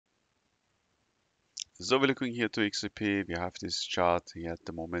So we're looking here to XRP. We have this chart here at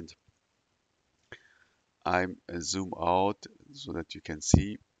the moment. I'm zoom out so that you can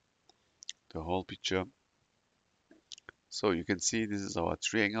see the whole picture. So you can see this is our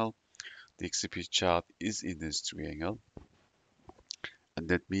triangle. The XRP chart is in this triangle, and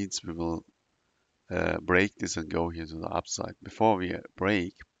that means we will break this and go here to the upside. Before we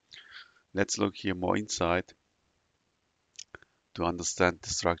break, let's look here more inside to understand the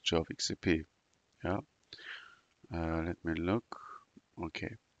structure of XRP. Yeah. Let me look.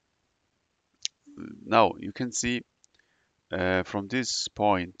 Okay. Now you can see from this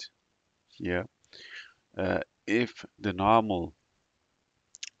point here, if the normal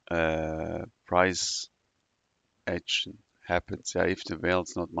price action happens, if the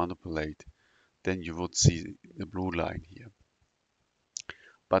whales not manipulate, then you would see the blue line here.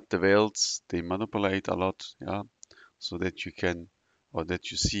 But the whales, they manipulate a lot, so that you can, or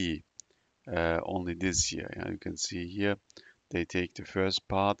that you see only this here. You can see here, they take the first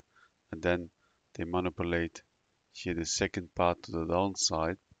part and then they manipulate here the second part to the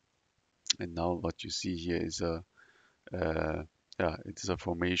downside. And now what you see here is it is a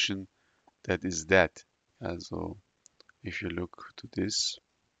formation that is dead. So if you look to this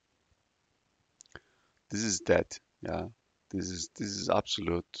is dead. This is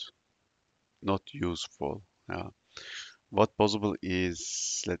absolute not useful. What possible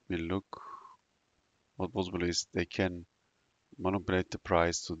is, let me look. What possible is they can manipulate the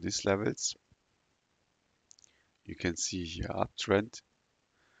price to these levels. You can see here uptrend,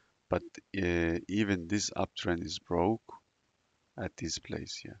 but even this uptrend is broke at this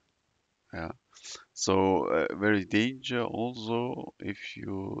place here. So very danger also if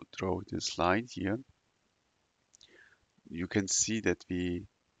you draw this line here. You can see that we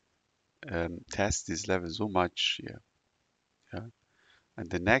test this level so much here. And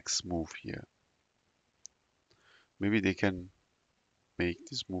the next move here, maybe they can make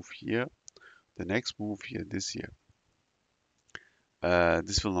this move here. The next move here, this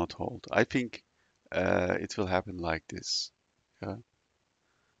will not hold. I think it will happen like this.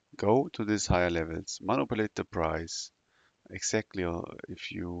 Go to these higher levels, manipulate the price. Exactly,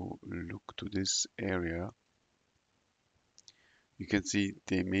 if you look to this area, you can see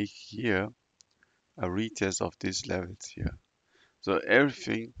they make here a retest of these levels here. So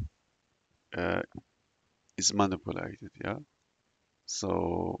everything is manipulated.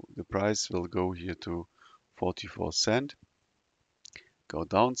 So the price will go here to 44 cent, go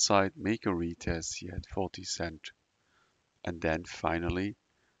downside, make a retest here at 40 cent, and then finally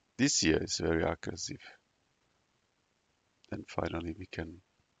this here is very aggressive. Then finally we can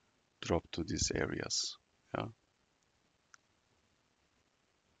drop to these areas.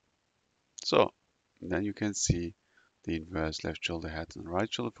 So then you can see the inverse left shoulder head and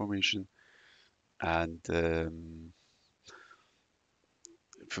right shoulder formation. And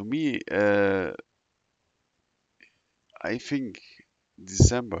for me, I think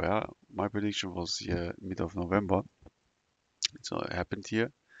December, my prediction was here mid of November. So it happened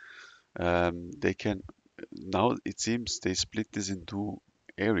here. They can, now it seems they split this in two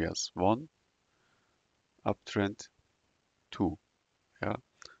areas. One, uptrend, two.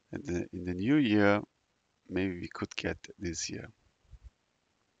 And in the new year, maybe we could get this year.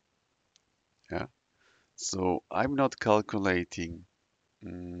 So I'm not calculating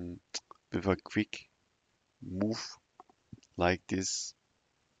with a quick move like this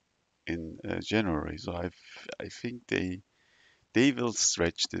in January. So I think they will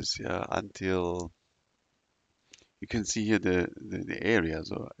stretch this until you can see here the area.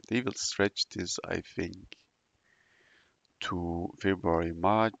 So they will stretch this, I think, to February,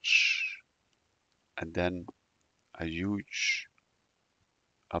 March, and then a huge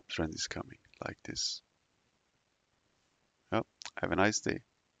uptrend is coming like this. Have a nice day.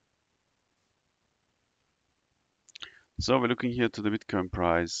 So we're looking here to the Bitcoin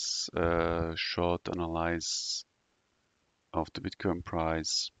price, short analyze of the Bitcoin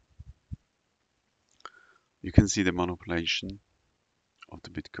price. You can see the manipulation of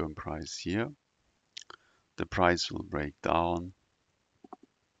the Bitcoin price here. The price will break down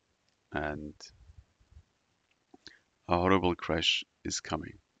and a horrible crash is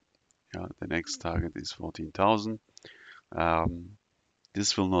coming. The next target is 14,000.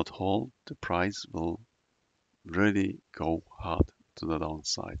 This will not hold. The price will really go hard to the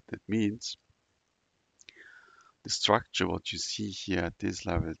downside. That means the structure, what you see here at these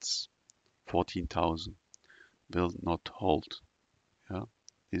levels, 14,000, will not hold.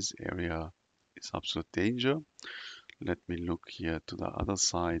 This area is absolute danger. Let me look here to the other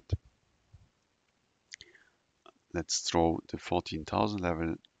side. Let's draw the 14,000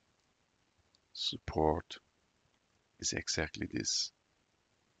 level support is exactly this.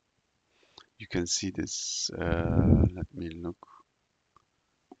 You can see this, let me look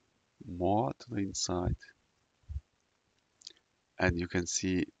more to the inside, and you can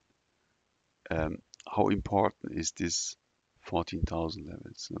see how important is this 14,000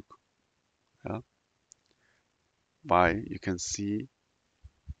 levels. Look, yeah. Why? You can see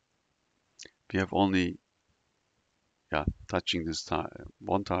we have only touching this time,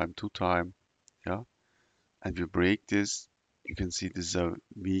 one time, two time, yeah, and we break this. You can see this is a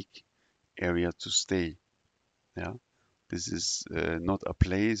weak area to stay. Yeah, this is not a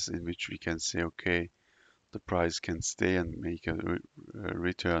place in which we can say, okay, the price can stay and make a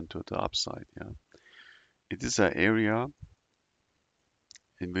return to the upside. Yeah, it is an area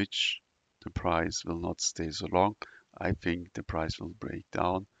in which the price will not stay so long. I think the price will break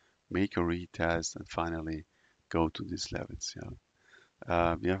down, make a retest, and finally go to these levels.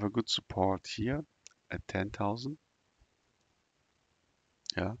 Yeah, we have a good support here at 10,000.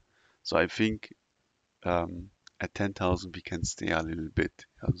 Yeah, so I think at 10,000 we can stay a little bit.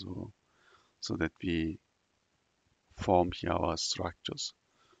 Yeah? So that we form here our structures.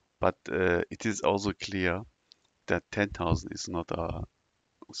 But it is also clear that 10,000 is not a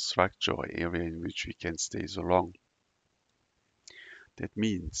structure or area in which we can stay so long. That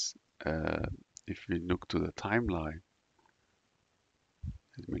means if we look to the timeline,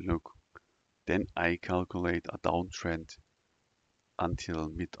 let me look, then I calculate a downtrend until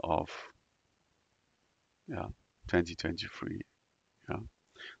mid of 2023. Yeah.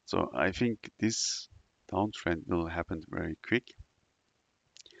 So I think this downtrend will happen very quick.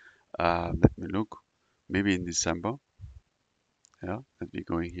 Let me look, maybe in December. Yeah, that we're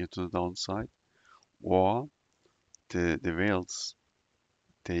going here to the downside, or the whales,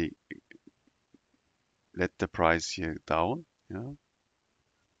 they let the price here down, yeah,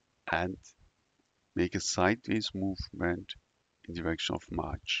 and make a sideways movement in direction of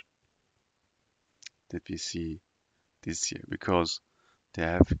March that we see this year, because they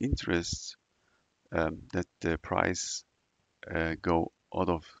have interest that the price go out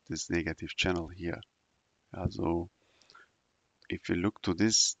of this negative channel here. So if we look to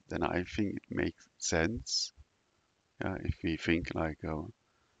this, then I think it makes sense. If we think like a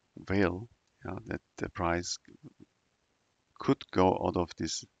whale, that the price could go out of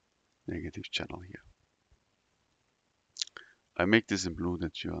this negative channel here. I make this in blue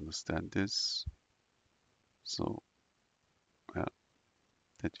that you understand this. So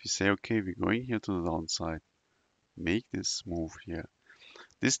that we say, okay, we're going here to the downside, make this move here.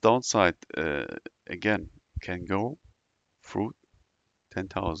 This downside again can go through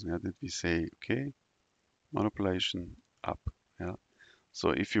 10,000. That we say, okay, manipulation up. Yeah. So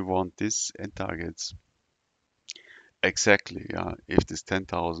if you want this end targets exactly, if this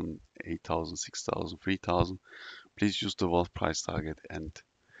 10,000, 8,000, 6,000, 3,000, please use the Wolf price target and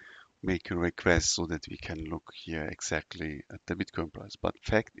make a request so that we can look here exactly at the Bitcoin price. But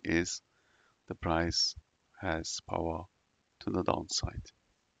fact is, the price has power to the downside.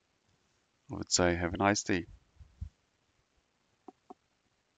 I would say have a nice day.